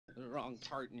wrong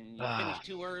part, and you finish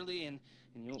too early, and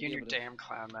you won't You be and your able to damn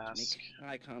clown mask. make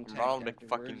eye contact Ronald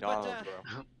afterwards. McFucking-Donald,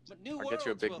 bro. But new I'll get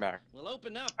you a worlds Big Mac. will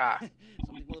open up. Ah.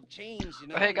 Something will have changed, you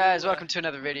know. Well, hey guys, New, welcome to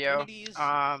another video. new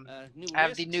I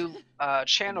have the risks. new channel And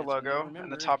that's when logo you'll in the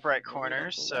remember top right that corner,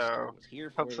 Uncle so Lester was here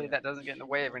for hopefully you. that doesn't get in the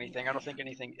way of anything. I don't think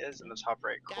anything is in the top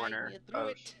right corner you through of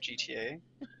it. GTA.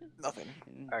 Nothing.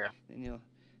 Okay. And you'll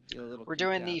feel a little We're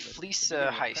doing creeped the out, but Fleeca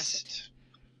you'll press it. Heist.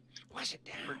 Wash it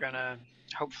down. We're gonna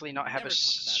hopefully not have a Never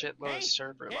talk about shitload it. of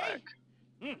server Hey. lag.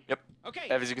 Yep. Okay.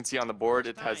 As you can see on the board,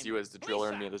 it It's has time. you as the driller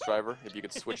and me as the driver. If you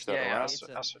could switch that Yeah, around.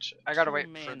 I'll switch it. I gotta wait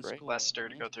for Two-man score, Lester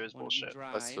to go right? through his One of you bullshit.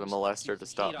 That's for the drives, molester keeps to the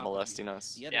stop heat off of you. molesting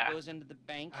us. The other Yeah. goes into the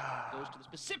bank, goes to the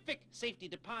specific safety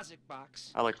deposit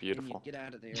box. I like Then you beautiful. get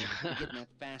out of there. You get in that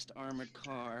fast armored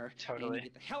car. Totally. And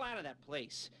you get the hell out of that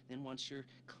place. Then once you're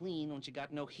clean, once you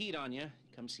got no heat on you,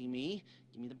 come see me.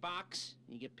 Give me the box,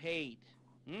 and you get paid.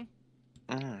 Mm.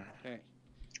 Okay.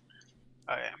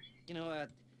 Oh yeah. You know,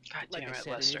 God like damn I it,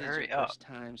 said, Lester, it is hurry your up. first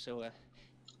time, so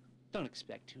don't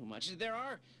expect too much. There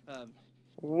are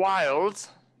Wild,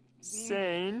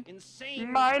 sane,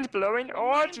 insane, mind-blowing mind-blowing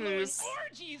orgies.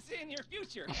 orgies in your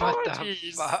future. What the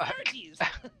Orgies. fuck? Orgies.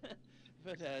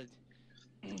 But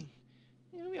you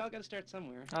know, we all got to start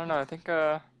somewhere. I don't know. I think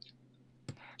I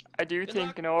do Good think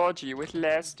luck. an orgy with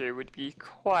Lester would be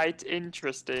quite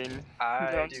interesting.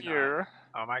 I Don't do you? not.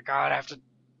 Oh my god, I have to.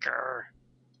 Grr.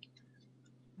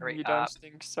 Hurry You up. don't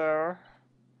think so?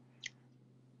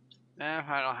 Now,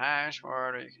 final hash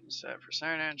order you can set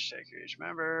percentage, take each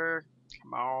member.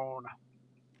 Come on.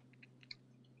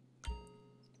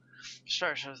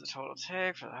 Start shows the total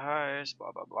take for the heist,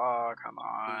 blah blah blah. Come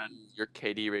on. Your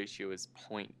KD ratio is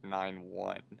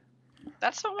 0.91.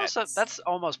 That's almost That's- that's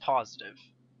almost positive.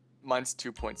 Mine's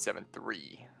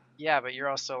 2.73. Yeah, but you're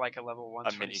also like a level A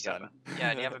 127. minigun. Yeah,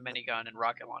 and you have a minigun and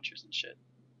rocket launchers and shit.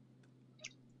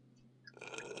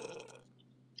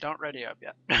 Don't ready up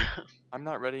yet. I'm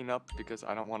not readying up because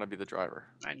I don't want to be the driver.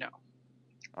 I know.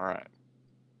 Alright.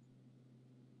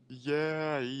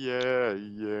 Yeah.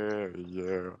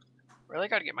 Really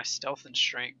gotta get my stealth and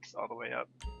strength all the way up.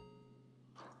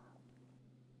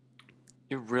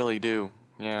 You really do.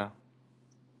 Yeah.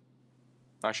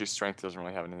 Actually, strength doesn't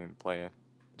really have anything to play in.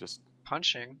 Just,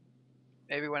 Punching.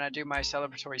 Maybe when I do my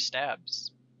celebratory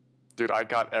stabs. dude, I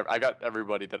got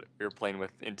everybody that we were playing with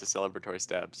into celebratory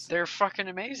stabs. They're fucking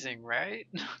amazing, right?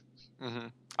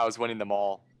 I was winning them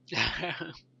all. Okay.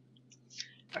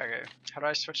 How do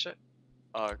I switch it?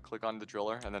 Click on the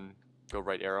driller and then go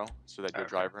right arrow so that you're Okay.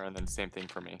 driver, and then same thing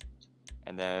for me.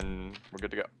 And then we're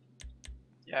good to go.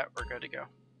 Yeah, we're good to go.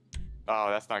 Oh,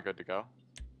 that's not good to go.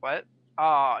 What?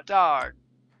 Aw, dog.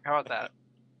 How about that?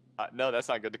 No, that's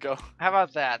not good to go. How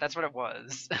about that? That's what it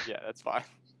was. Yeah, that's fine.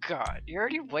 God, you're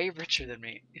already way richer than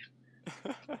me.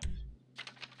 Alright,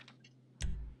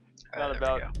 there we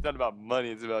go. It's not about money.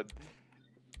 It's about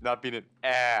not being an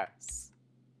ass.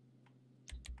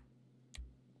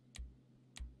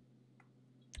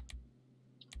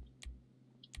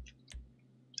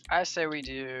 I say we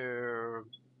do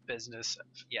business.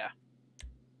 Yeah.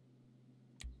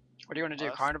 What do you want to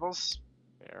do? Us? Carnivals?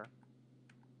 There.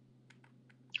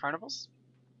 Carnivals?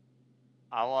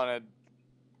 I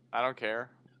don't care.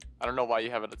 I don't know why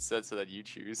you have it set so that you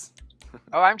choose.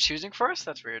 Oh, I'm choosing for us?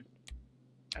 That's weird.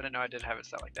 I didn't know I did have it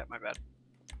set like that. My bad.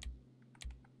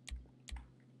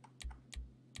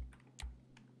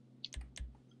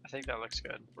 I think that looks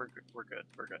good. We're good. We're good.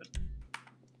 We're good.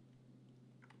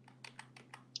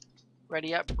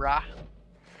 Ready up, brah.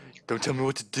 Don't tell me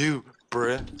what to do,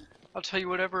 bruh. I'll tell you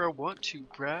whatever I want to,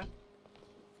 brah.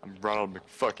 I'm Ronald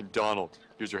McFucking-Donald.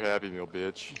 Here's your Happy Meal,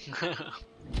 bitch.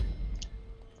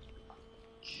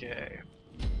 Okay.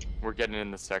 We're getting in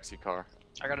the sexy car.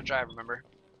 I gotta drive, remember?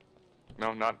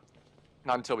 No, not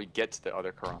until we get to the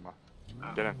other Karama.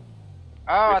 Oh. Get in.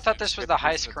 Oh, I Wait, thought this was the skip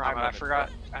heist the Karama. I timeline. forgot.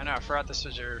 I know, I forgot this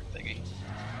was your thingy.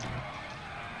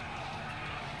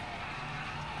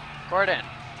 Gordon,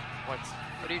 What?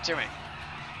 what are you doing?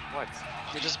 What?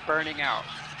 You're just burning out.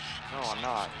 No, I'm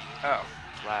not. Oh.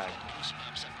 Lag.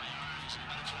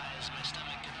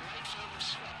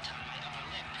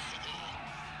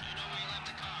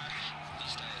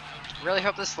 Really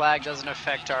hope this lag doesn't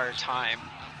affect our time.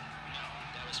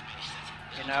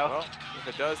 You know? Well, if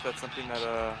it does, that's something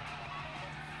that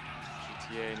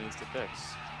GTA needs to fix.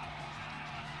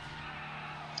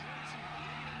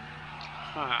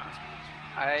 Huh.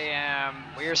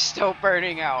 We're still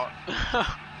burning out.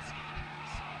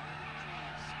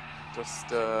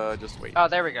 Just wait. Oh,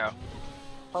 there we go.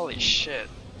 Holy shit.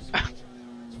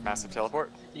 Massive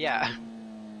teleport. Yeah.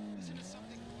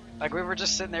 Like we were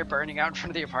just sitting there burning out in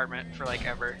front of the apartment for like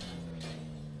ever.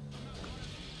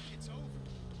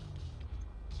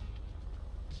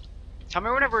 Tell me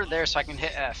whenever we're there so I can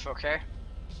hit F, okay?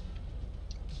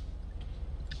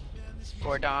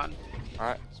 Or Don.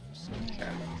 Alright. Okay.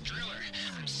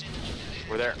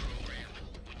 We're there.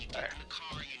 Alright.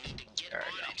 There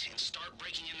we go.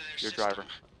 Your driver.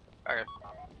 Okay.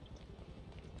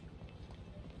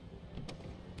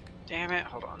 Damn it,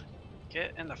 hold on.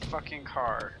 Get in the fucking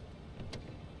car.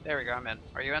 There we go, I'm in.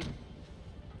 Are you in?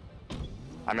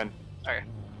 I'm in. Okay.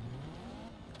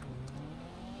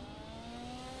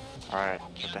 Alright,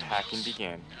 let the hacking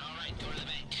begin.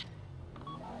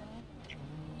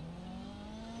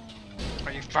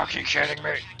 Are you fucking kidding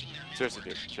me? Seriously,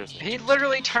 dude. Seriously. He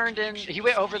literally turned in, he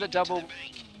went over the double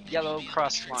yellow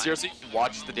crossed line. Seriously,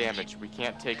 watch the damage. We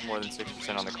can't take more than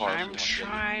 60% on the car. I'm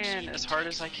trying as hard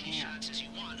as I can.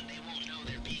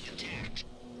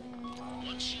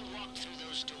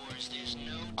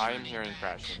 I am hearing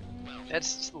crashing.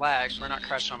 It's lag, we're not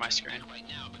crashing on my screen.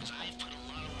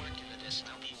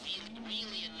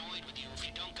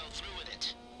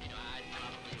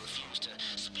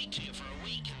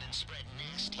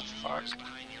 The fuck?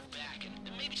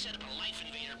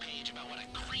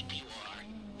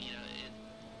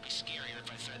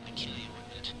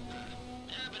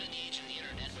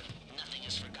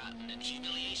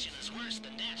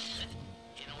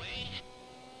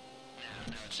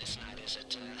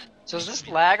 So is this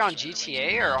lag on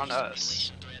GTA or on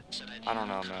us? I don't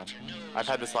know, man. I've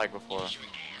had this lag before.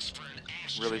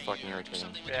 Really fucking irritating.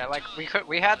 Yeah, like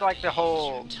we had like the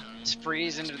whole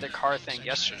freeze into the car thing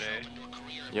yesterday.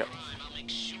 Yep.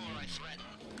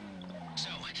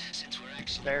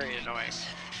 It's very annoying.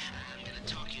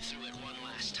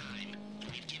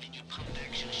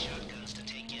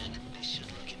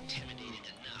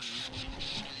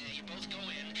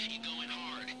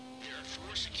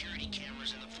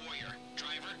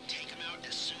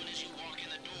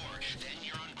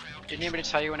 Didn't anybody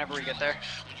tell you whenever we get there?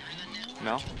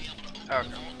 No? Oh, okay.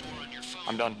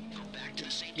 I'm done.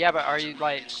 Yeah, but are you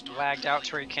like lagged out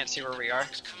to where you can't see where we are?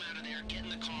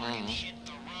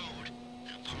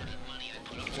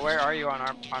 Where are you on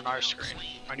our screen?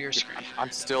 On your screen? I'm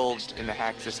still in the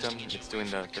hack system. It's doing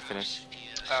the finish.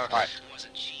 Oh, okay. Alright.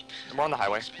 We're on the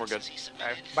highway. We're good.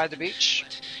 Alright. By the beach?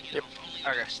 Yep.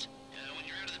 Okay.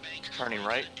 Turning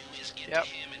right. Yep.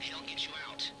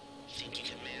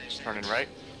 Turning right.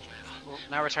 Well,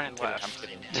 now we're turning Kidding, left. I'm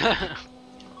kidding.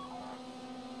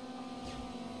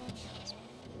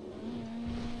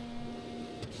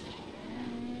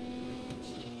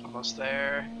 Almost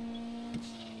there.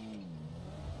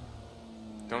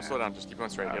 Don't slow down. Just keep going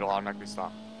straight. It'll automatically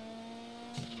stop.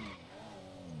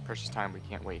 Precious time we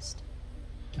can't waste.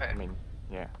 Okay. I mean,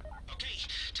 yeah. Okay,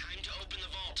 time to open the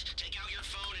vault. Take out your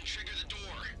phone and trigger the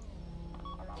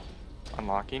door.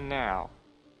 Unlocking now.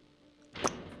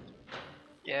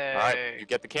 Yay. Alright, you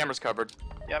get the cameras covered.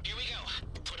 Yep. Here we go.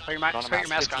 Put your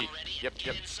mask on. Yep,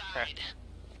 yep. Okay.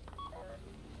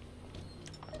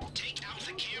 Take out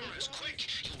the cameras, quick!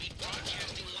 You'll be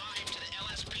broadcasting live to the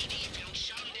LSPD if you don't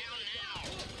shut them down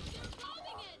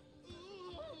now.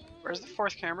 Where's the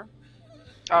fourth camera?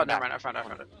 Oh, never mind. I found it.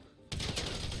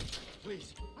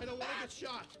 Please, I don't want to get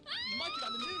shot. You might get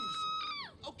on the news.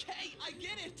 Okay, I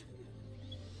get it.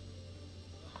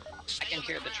 I can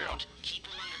hear the drill. Keep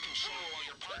them under control while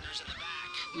your partner's in the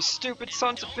back. You stupid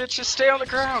sons of bitches, stay on the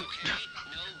ground! No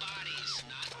bodies,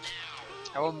 not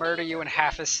now. I will murder you in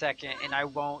half a second, and I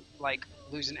won't, like,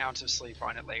 lose an ounce of sleep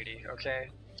on it, lady, okay?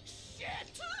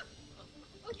 Shit.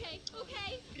 Okay,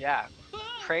 okay. Yeah.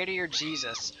 Pray to your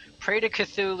Jesus. Pray to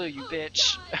Cthulhu, you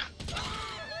bitch. I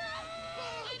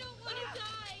don't want to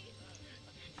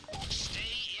die.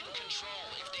 Stay in control.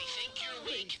 If they think you're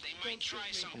weak, they might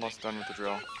try something. Almost done with the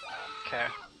drill. Okay.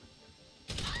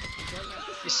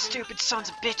 You stupid sons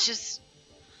of bitches!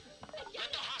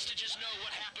 Let the hostages know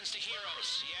what happens to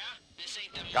heroes, yeah? This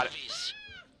ain't the Got it. movies.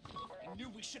 I knew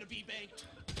we should have banked.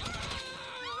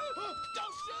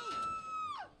 Don't shoot.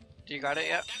 Do you got it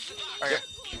yet? That's the box. Okay.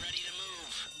 Be ready to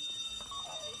move.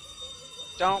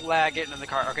 Don't lag it in the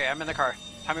car. Okay, I'm in the car.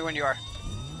 Tell me when you are.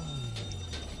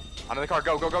 Onto the car.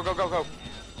 Go, go, go, go, go, go.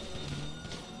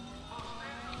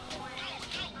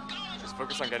 Just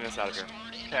focus on getting us out of here.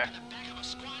 Okay.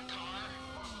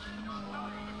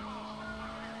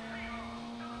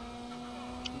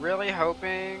 Really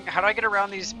hoping. How do I get around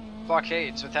these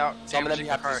blockades without Some of them damaging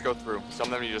you have the to car? just go through. Some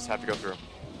of them you just have to go through.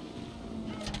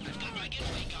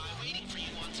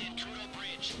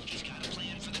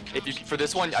 If you for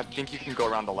this one, I think you can go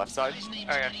around the left side.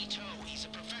 Okay.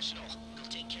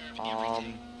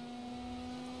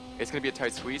 It's gonna be a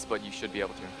tight squeeze, but you should be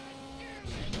able to.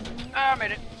 Ah, I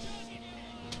made it.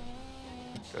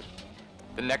 Good.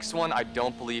 The next one, I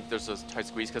don't believe there's a tight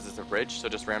squeeze because it's a bridge, so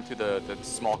just ram through the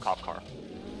small cop car.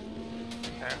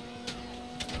 Okay.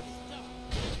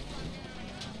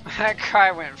 That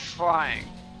guy went flying.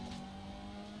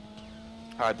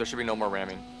 Alright, there should be no more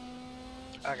ramming.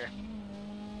 Okay.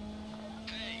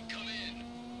 Hey, come in.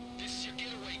 This is your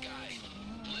getaway guy.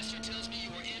 Lester tells me you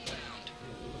are inbound.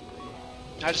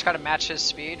 I just gotta match his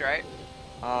speed, right?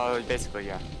 Basically,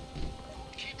 yeah.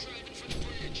 Keep driving for the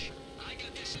bridge. I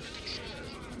got this under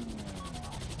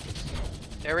control.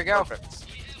 There we go. Perfect.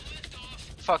 We have liftoff.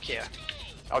 Fuck yeah.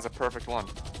 That was a perfect one.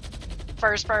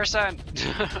 First person.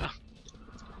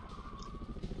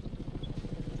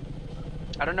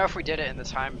 I don't know if we did it in the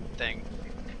time thing.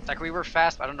 Like we were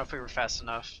fast, but I don't know if we were fast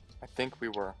enough. I think we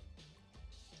were.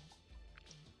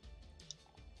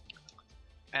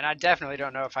 And I definitely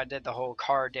don't know if I did the whole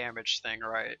car damage thing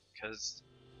right, because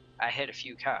I hit a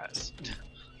few cars.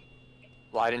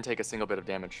 Well, I didn't take a single bit of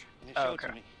damage. Yeah, show it Okay.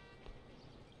 to me.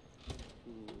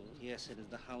 Ooh, yes, it is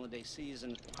the holiday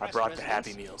season. I brought the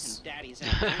Happy Meals. And Daddy's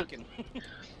out drinking.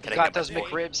 You got those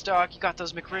McRibs, dog? You got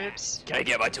those McRibs? Can I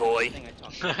get my toy? Thing I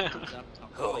talk about comes up, I'll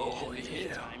call you Oh, in the yeah.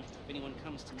 meantime. If anyone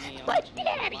comes to me, I'll But let you know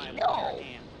Daddy, why I'm no. with your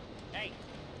hand. Hey,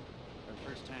 for the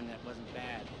first time that wasn't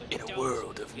bad. But In a don't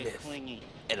world of get myth. clingy.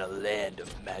 In a land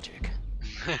of magic.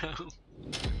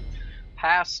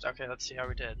 Passed. Okay, let's see how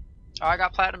we did. Oh, I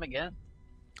got platinum again.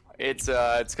 It's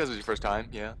because it was your first time,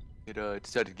 yeah. It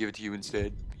decided to give it to you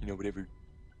instead. You know, whatever.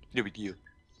 No big deal.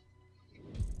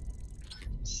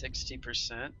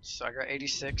 60%. So I got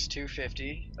 86,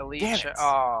 250. Elite. Damn it.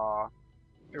 Aw.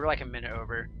 We were like a minute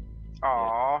over.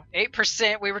 Aw.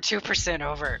 8%. We were 2%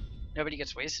 over. Nobody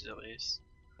gets wasted at least.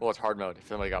 Well, it's hard mode. If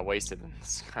somebody got wasted, then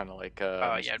it's kind of like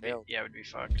Oh mission failed. yeah, it'd be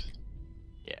fucked.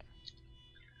 Yeah.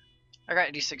 I got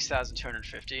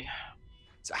 86,250.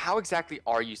 So how exactly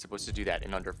are you supposed to do that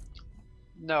in under?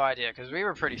 No idea, because we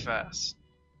were pretty fast.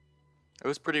 It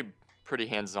was pretty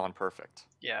hands-on perfect.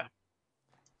 Yeah.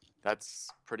 That's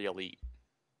pretty elite.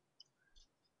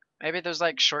 Maybe there's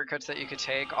like shortcuts that you could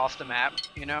take off the map,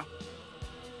 you know?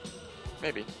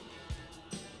 Maybe.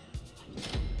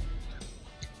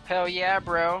 Hell yeah,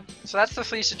 bro. So that's the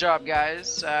Fleeca job,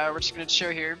 guys. We're just gonna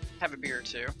chill here, have a beer or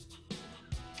two.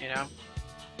 You know?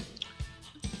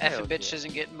 Hell Effing bitch yeah.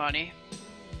 isn't getting money.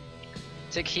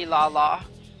 Tequila la.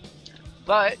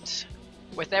 But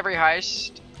with every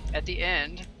heist, at the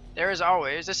end, there is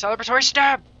always a celebratory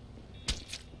stab!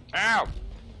 Ow!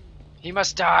 He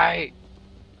must die!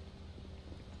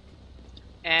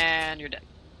 And you're dead.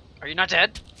 Are you not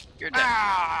dead? You're dead.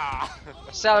 Ah!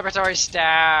 Celebratory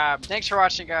stab! Thanks for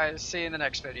watching, guys. See you in the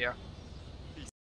next video.